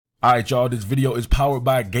All right, y'all, this video is powered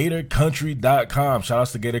by GatorCountry.com. Shout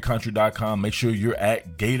outs to GatorCountry.com. Make sure you're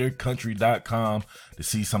at GatorCountry.com to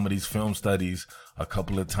see some of these film studies a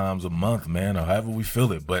couple of times a month, man, or however we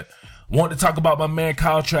feel it. But want to talk about my man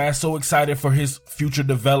Kyle Trask. So excited for his future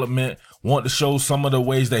development. Want to show some of the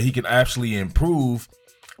ways that he can actually improve,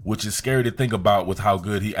 which is scary to think about with how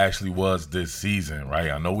good he actually was this season,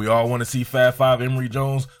 right? I know we all want to see Fab Five Emory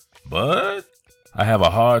Jones, but I have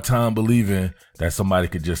a hard time believing that somebody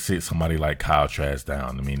could just sit somebody like Kyle Trask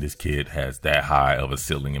down. I mean, this kid has that high of a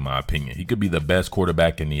ceiling, in my opinion. He could be the best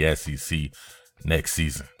quarterback in the SEC next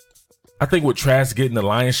season. I think with Trask getting the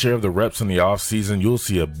lion's share of the reps in the offseason, you'll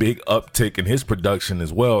see a big uptick in his production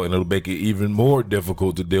as well, and it'll make it even more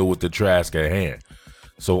difficult to deal with the Trask at hand.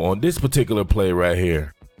 So on this particular play right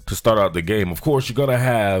here, to start out the game, of course, you're going to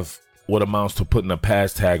have what amounts to putting a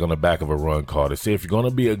pass tag on the back of a run call. To say if you're going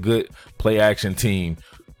to be a good play action team,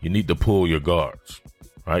 you need to pull your guards,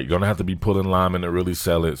 right? You're going to have to be pulling linemen to really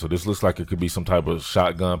sell it. So this looks like it could be some type of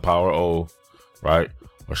shotgun power O, right?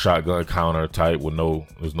 Or shotgun counter type with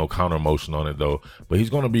there's no counter motion on it though. But he's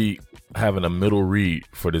going to be having a middle read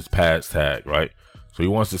for this pass tag, right? So he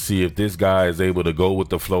wants to see if this guy is able to go with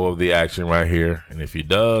the flow of the action right here. And if he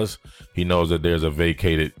does, he knows that there's a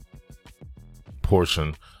vacated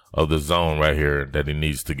portion of the zone right here that he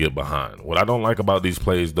needs to get behind. What I don't like about these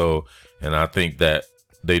plays though, and I think that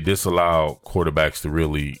they disallow quarterbacks to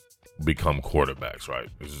really become quarterbacks, right?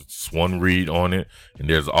 There's just one read on it, and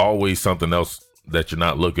there's always something else that you're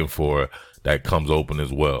not looking for that comes open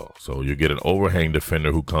as well. So you get an overhang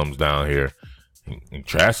defender who comes down here, and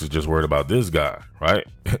Trask is just worried about this guy, right?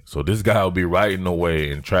 So this guy will be right in the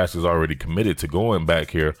way, and Trask is already committed to going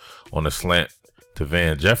back here on a slant to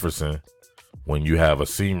Van Jefferson when you have a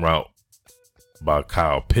seam route by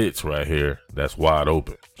Kyle Pitts right here that's wide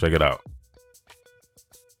open. Check it out.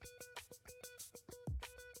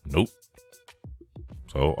 Nope.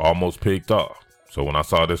 So almost picked off. So when I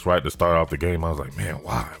saw this right to start off the game, I was like, man,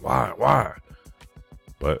 why?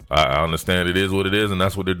 But I understand it is what it is, and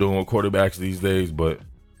that's what they're doing with quarterbacks these days. But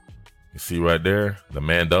you see right there, the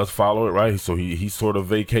man does follow it, right? So he sort of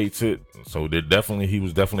vacates it. So he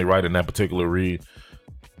was definitely right in that particular read.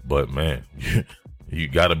 But man, you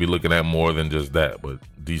got to be looking at more than just that. But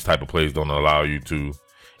these type of plays don't allow you to.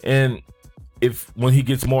 And when he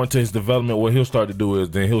gets more into his development, what he'll start to do is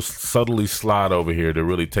then he'll subtly slide over here to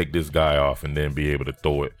really take this guy off and then be able to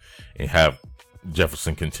throw it and have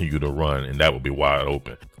Jefferson continue to run, and that will be wide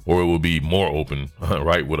open, or it will be more open,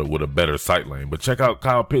 right, with a better sight lane. But check out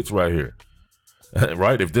Kyle Pitts right here,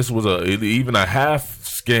 right? If this was even a half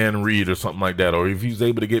scan read or something like that, or if he's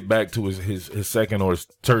able to get back to his second or his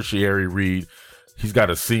tertiary read, he's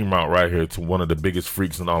got a seam route right here to one of the biggest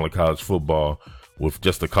freaks in all of college football with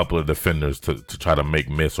just a couple of defenders to try to make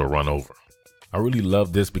miss or run over. I really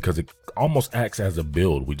love this because it almost acts as a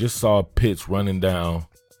build. We just saw Pitts running down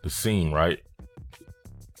the seam, right?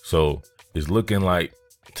 So it's looking like,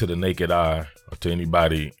 to the naked eye or to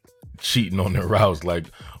anybody cheating on their routes like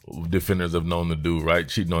defenders have known to do, right?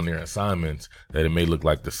 Cheating on their assignments, that it may look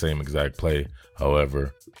like the same exact play.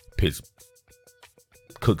 However, Pitts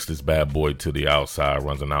cooks this bad boy to the outside,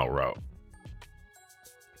 runs an out route.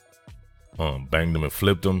 Banged him and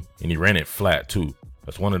flipped him, and he ran it flat too.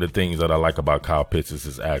 That's one of the things that I like about Kyle Pitts is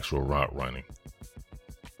his actual route running.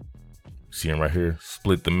 See him right here,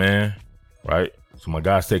 split the man, right? So my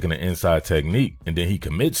guy's taking an inside technique, and then he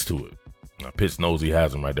commits to it. Now Pitts knows he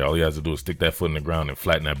has him right there. All he has to do is stick that foot in the ground and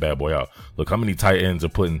flatten that bad boy out. Look how many tight ends are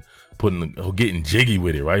getting jiggy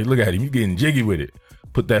with it, right? Look at him, he's getting jiggy with it.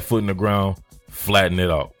 Put that foot in the ground, flatten it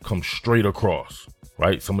out, come straight across,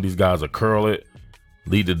 right? Some of these guys will curl it,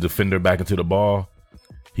 lead the defender back into the ball.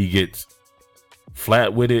 He gets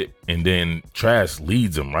flat with it, and then Trask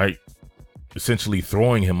leads him, right? Essentially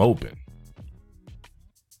throwing him open.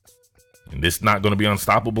 And this not going to be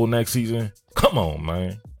unstoppable next season? Come on,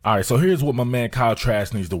 man. All right, so here's what my man Kyle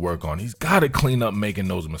Trask needs to work on. He's got to clean up making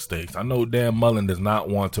those mistakes. I know Dan Mullen does not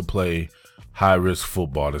want to play high-risk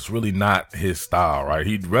football. It's really not his style, right?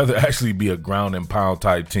 He'd rather actually be a ground and pound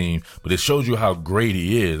type team, but it shows you how great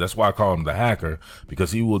he is. That's why I call him the hacker,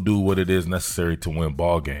 because he will do what it is necessary to win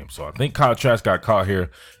ball games. So I think Kyle Trask got caught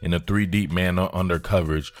here in a 3-deep man under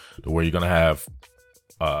coverage, to where you're going to have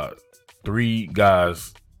 3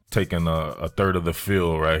 guys taking a third of the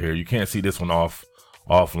field right here. You can't see this one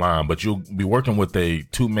offline, but you'll be working with a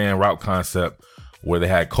 2-man route concept where they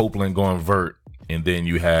had Copeland going vert, and then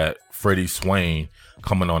you had Freddie Swain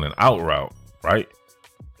coming on an out route, right?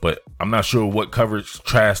 But I'm not sure what coverage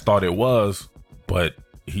Trask thought it was, but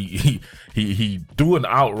he threw an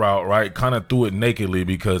out route, right? Kind of threw it nakedly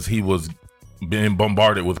because he was being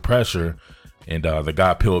bombarded with pressure, And the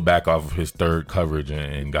guy peeled back off of his third coverage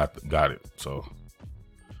and got it. So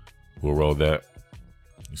we'll roll that.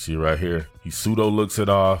 You see right here, he pseudo looks it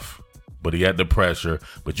off, but he had the pressure.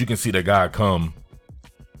 But you can see the guy come,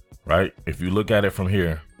 right? If you look at it from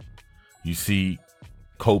here, you see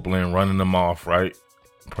Copeland running them off, right?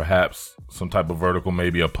 Perhaps some type of vertical,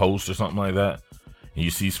 maybe a post or something like that. And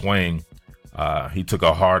you see Swain, he took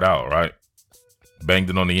a hard out, right?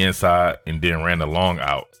 Banged it on the inside and then ran a long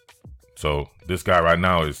out. So this guy right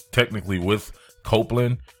now is technically with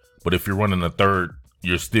Copeland, but if you're running a third,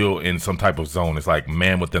 you're still in some type of zone. It's like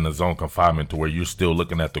man within the zone confinement to where you're still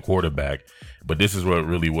looking at the quarterback. But this is what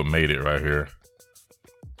made it right here.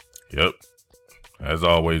 Yep. As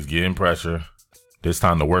always, getting pressure. This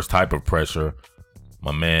time the worst type of pressure.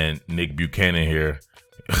 My man Nick Buchanan here.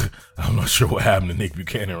 I'm not sure what happened to Nick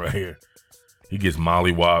Buchanan right here. He gets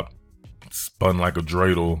mollywopped, spun like a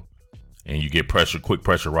dreidel, and you get pressure, quick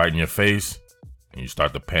pressure right in your face. And you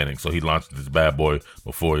start to panic. So he launched this bad boy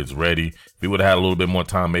before it's ready. If he would have had a little bit more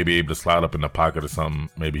time, maybe able to slide up in the pocket or something,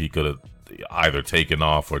 maybe he could have either taken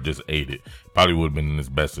off or just ate it. Probably would have been in his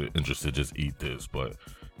best interest to just eat this. But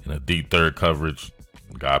in a deep third coverage,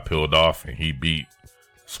 guy peeled off and he beat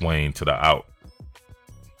Swain to the out.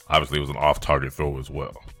 Obviously, it was an off-target throw as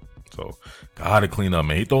well. So gotta clean up,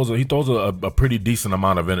 man. He throws a pretty decent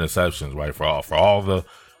amount of interceptions, right? For all the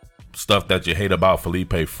stuff that you hate about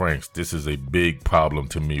Felipe Franks, this is a big problem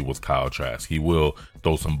to me with Kyle Trask. He will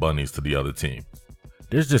throw some bunnies to the other team.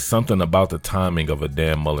 There's just something about the timing of a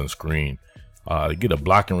Dan Mullen screen. To get a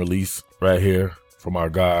block and release right here from our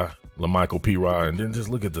guy, LaMichael P-Rod, and then just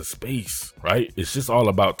look at the space, right? It's just all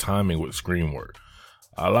about timing with screen work.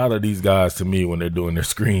 A lot of these guys, to me, when they're doing their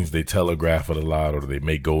screens, they telegraph it a lot or they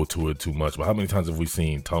may go to it too much. But how many times have we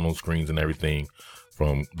seen tunnel screens and everything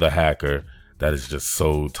from the hacker that is just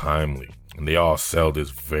so timely? And they all sell this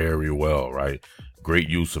very well, right? Great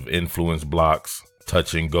use of influence blocks,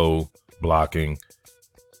 touch and go blocking,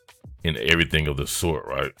 and everything of the sort,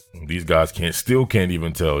 right? These guys still can't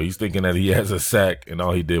even tell. He's thinking that he has a sack, and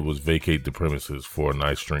all he did was vacate the premises for a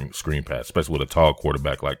nice screen pass, especially with a tall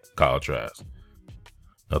quarterback like Kyle Trask.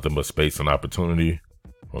 Nothing but space and opportunity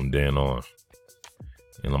from then on.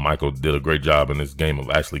 And LaMichael did a great job in this game of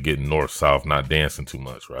actually getting north-south, not dancing too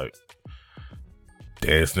much, right?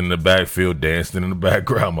 Dancing in the backfield, dancing in the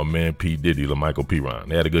background, my man P. Diddy, LaMichael P-Ron.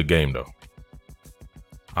 They had a good game, though.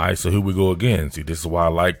 All right, so here we go again. See, this is why I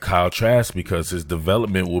like Kyle Trask, because his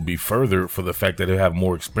development will be furthered for the fact that he'll have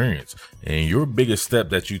more experience. And your biggest step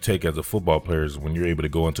that you take as a football player is when you're able to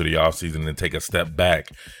go into the offseason and take a step back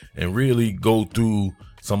and really go through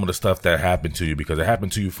some of the stuff that happened to you, because it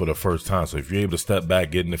happened to you for the first time. So if you're able to step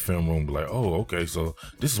back, get in the film room, be like, oh, okay, so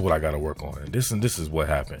this is what I got to work on. And this is what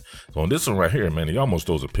happened. So on this one right here, man, he almost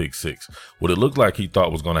throws a pick six. What it looked like he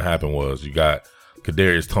thought was going to happen was you got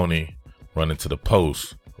Kadarius Toney running to the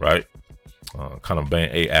post, right? Kind of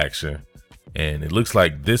bang A action. And it looks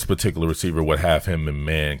like this particular receiver would have him in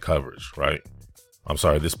man coverage, right? I'm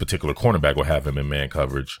sorry, this particular cornerback would have him in man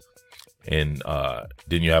coverage. And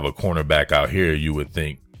then you have a cornerback out here, you would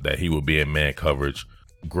think that he would be in man coverage.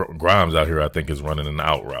 Grimes out here, I think, is running an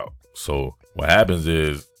out route. So what happens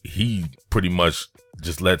is he pretty much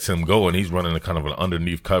just lets him go, and he's running a kind of an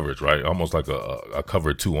underneath coverage, right? Almost like a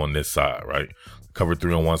cover two on this side, right? Cover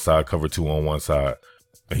three on one side, cover two on one side.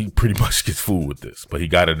 And he pretty much gets fooled with this, but he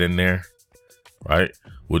got it in there, right?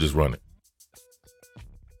 We'll just run it.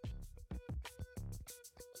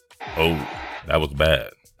 Oh, that was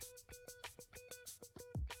bad.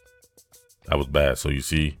 That was bad. So you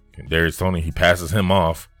see, Kadarius Toney, he passes him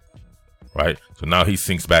off, right? So now he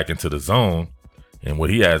sinks back into the zone, and what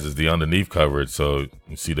he has is the underneath coverage. So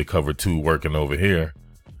you see the cover two working over here,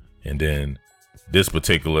 and then this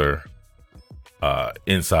particular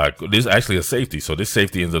inside, this is actually a safety. So this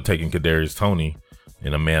safety ends up taking Kadarius Toney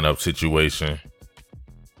in a man up situation,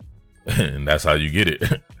 and that's how you get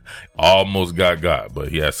it. Almost got, but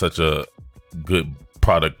he has such a good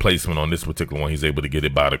product placement on this particular one. He's able to get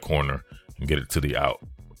it by the corner and get it to the out.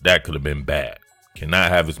 That could have been bad. Cannot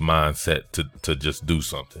have his mind set to just do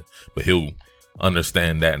something, but he'll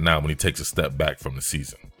understand that now when he takes a step back from the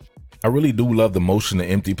season. I really do love the motion to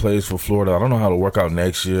empty plays for Florida. I don't know how it'll work out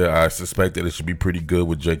next year. I suspect that it should be pretty good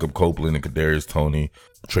with Jacob Copeland and Kadarius Toney,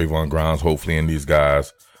 Trayvon Grimes, hopefully, and these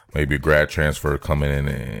guys. Maybe a grad transfer coming in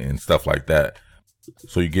and stuff like that.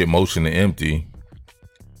 So you get motion to empty,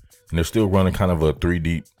 and they're still running kind of a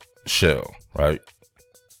 3-deep shell, right?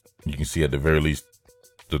 You can see at the very least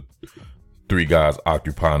the three guys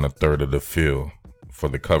occupying a third of the field for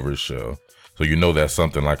the coverage shell. So you know that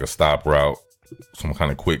something like a stop route, some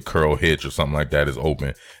kind of quick curl hitch or something like that is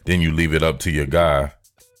open. Then you leave it up to your guy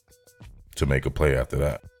to make a play after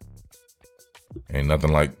that. Ain't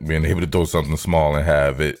nothing like being able to throw something small and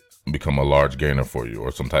have it become a large gainer for you,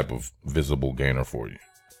 or some type of visible gainer for you.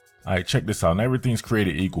 All right, check this out. Now everything's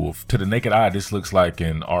created equal. To the naked eye, this looks like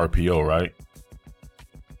an RPO, right?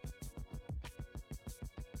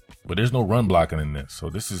 But there's no run blocking in this. So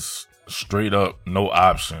this is straight up no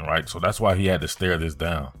option, right? So that's why he had to stare this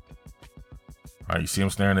down. All right, you see him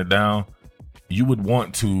staring it down? You would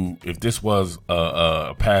want to, if this was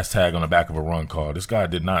a pass tag on the back of a run call, this guy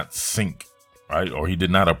did not sink, right? Or he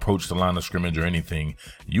did not approach the line of scrimmage or anything.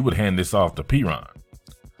 You would hand this off to Piron.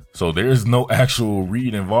 So there is no actual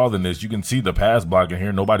read involved in this. You can see the pass blocking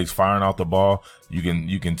here. Nobody's firing out the ball. You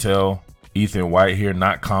can tell Ethan White here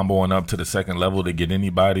not comboing up to the second level to get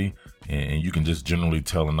anybody. And you can just generally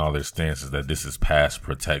tell in all their stances that this is pass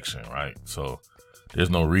protection, right? So there's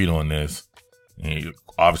no read on this. And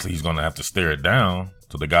obviously he's going to have to stare it down.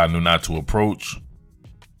 So the guy knew not to approach,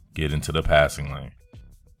 get into the passing lane.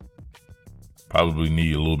 Probably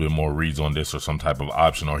need a little bit more reads on this or some type of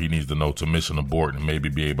option, or he needs to know to mission abort and maybe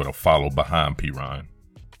be able to follow behind Piron.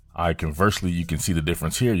 All right, conversely, you can see the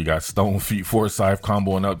difference here. You got Stone Feet Forsyth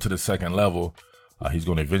comboing up to the second level. He's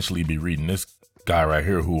going to eventually be reading this guy right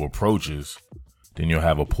here who approaches. Then you'll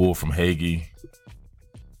have a pull from Hagee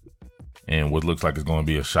and what looks like it's going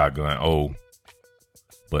to be a shotgun O.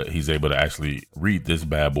 But he's able to actually read this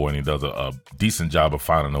bad boy, and he does a decent job of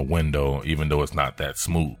finding a window, even though it's not that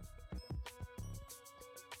smooth.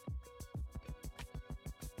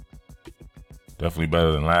 Definitely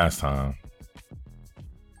better than last time.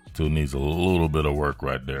 Still needs a little bit of work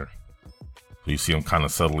right there. So you see him kind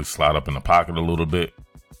of subtly slide up in the pocket a little bit.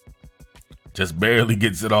 Just barely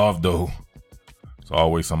gets it off though. It's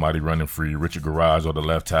always somebody running free. Richard Garage or the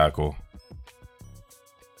left tackle.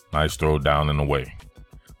 Nice throw down and away.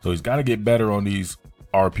 So he's got to get better on these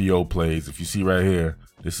RPO plays. If you see right here,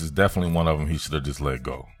 this is definitely one of them he should have just let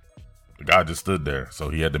go. The guy just stood there. So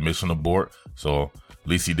he had the mission abort. So at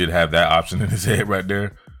least he did have that option in his head right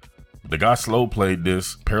there. The guy slow played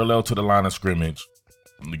this parallel to the line of scrimmage.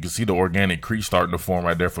 You can see the organic crease starting to form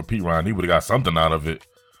right there for Piron. He would have got something out of it.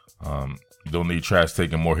 You don't need Trask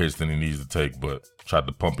taking more hits than he needs to take, but tried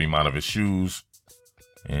to pump him out of his shoes,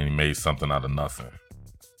 and he made something out of nothing.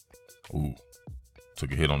 Ooh,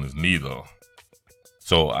 took a hit on his knee though.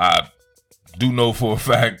 So I do know for a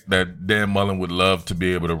fact that Dan Mullen would love to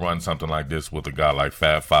be able to run something like this with a guy like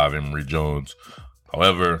Fab Five Emory Jones.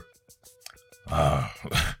 However,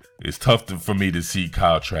 it's tough for me to see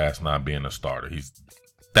Kyle Trask not being a starter.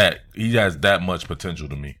 He has that much potential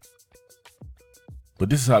to me. But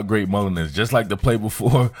this is how great Mullen is. Just like the play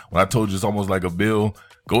before, when I told you it's almost like a bill,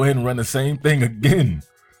 go ahead and run the same thing again.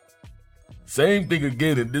 Same thing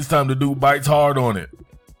again, and this time the dude bites hard on it.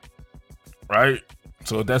 Right?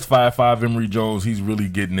 So if that's 5'5" Emory Jones, he's really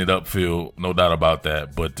getting it upfield, no doubt about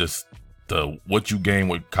that. But just what you gain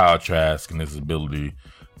with Kyle Trask and his ability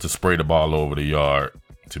to spray the ball over the yard,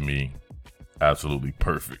 to me, absolutely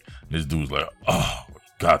perfect. This dude's like, oh, you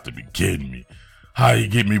got to be kidding me. How you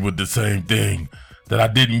get me with the same thing that I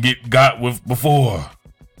didn't got with before?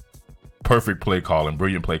 Perfect play calling,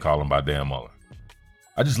 brilliant play calling by Dan Mullen.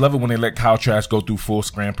 I just love it when they let Kyle Trask go through full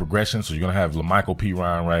scram progression. So you're going to have LaMichael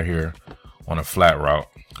Piron right here on a flat route.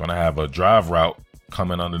 Going to have a drive route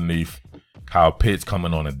coming underneath. Kyle Pitts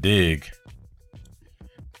coming on a dig.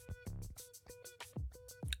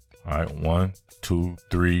 All right, 1, 2,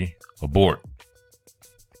 3, abort.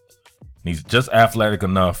 And he's just athletic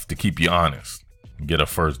enough to keep you honest and get a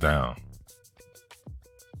first down.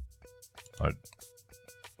 Like,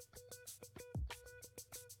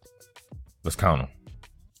 let's count him.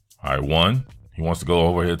 All right, 1. He wants to go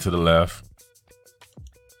over here to the left.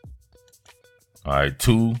 All right,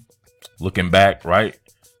 2. Looking back, right?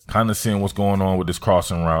 Kind of seeing what's going on with this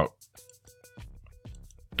crossing route.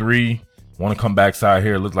 3. Want to come backside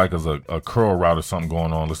here. Looks like there's a curl route or something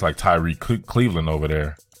going on. Looks like Tyree Cleveland over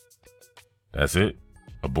there. That's it.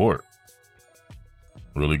 Abort.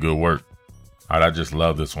 Really good work. All right, I just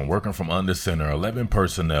love this one. Working from under center, 11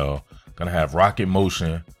 personnel. Gonna have rocket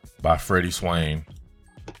motion by Freddie Swain.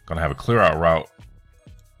 Gonna have a clear out route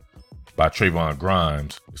by Trayvon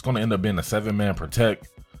Grimes. It's gonna end up being a 7-man protect,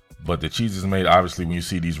 but the cheese is made obviously when you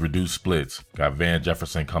see these reduced splits. Got Van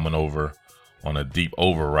Jefferson coming over on a deep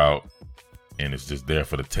over route, and it's just there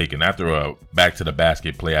for the taking after a back to the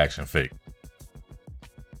basket play action fake.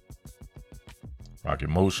 Rocket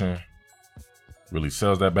motion. Really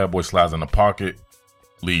sells that bad boy, slides in the pocket,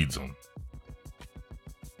 leads him.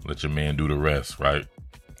 Let your man do the rest, right?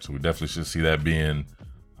 So we definitely should see that being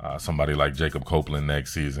somebody like Jacob Copeland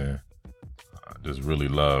next season. Just really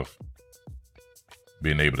love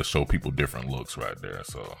being able to show people different looks right there.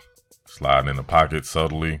 So sliding in the pocket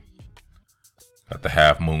subtly. Got the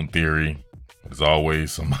half moon theory. There's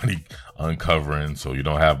always somebody uncovering, so you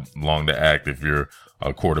don't have long to act if you're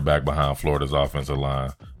a quarterback behind Florida's offensive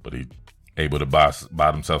line. But he able to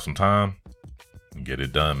buy himself some time and get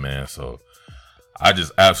it done, man. So I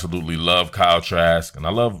just absolutely love Kyle Trask, and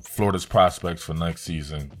I love Florida's prospects for next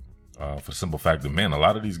season. For the simple fact that, man, a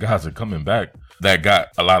lot of these guys are coming back that got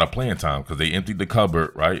a lot of playing time because they emptied the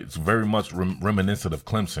cupboard, right? It's very much reminiscent of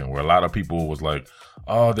Clemson, where a lot of people was like,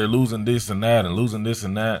 oh, they're losing this and that and losing this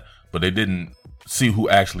and that, but they didn't see who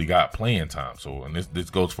actually got playing time. So, and this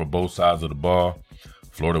goes for both sides of the ball.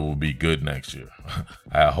 Florida will be good next year.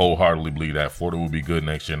 I wholeheartedly believe that Florida will be good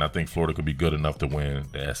next year, and I think Florida could be good enough to win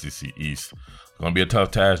the SEC East. It's going to be a tough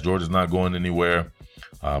task. Georgia's not going anywhere.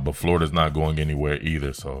 But Florida's not going anywhere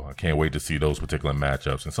either, so I can't wait to see those particular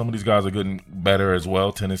matchups. And some of these guys are getting better as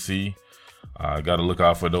well. Tennessee, got to look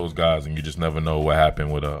out for those guys, and you just never know what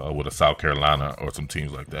happened with a South Carolina or some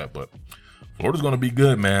teams like that. But Florida's going to be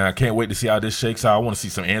good, man. I can't wait to see how this shakes out. I want to see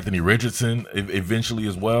some Anthony Richardson eventually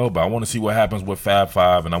as well, but I want to see what happens with Fab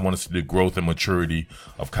Five, and I want to see the growth and maturity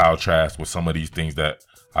of Kyle Trask with some of these things that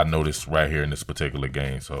I noticed right here in this particular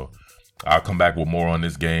game. So I'll come back with more on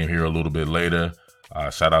this game here a little bit later.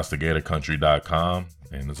 Shout outs to GatorCountry.com.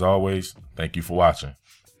 And as always, thank you for watching.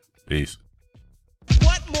 Peace.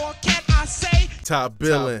 What more can I say? Top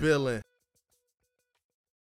billing.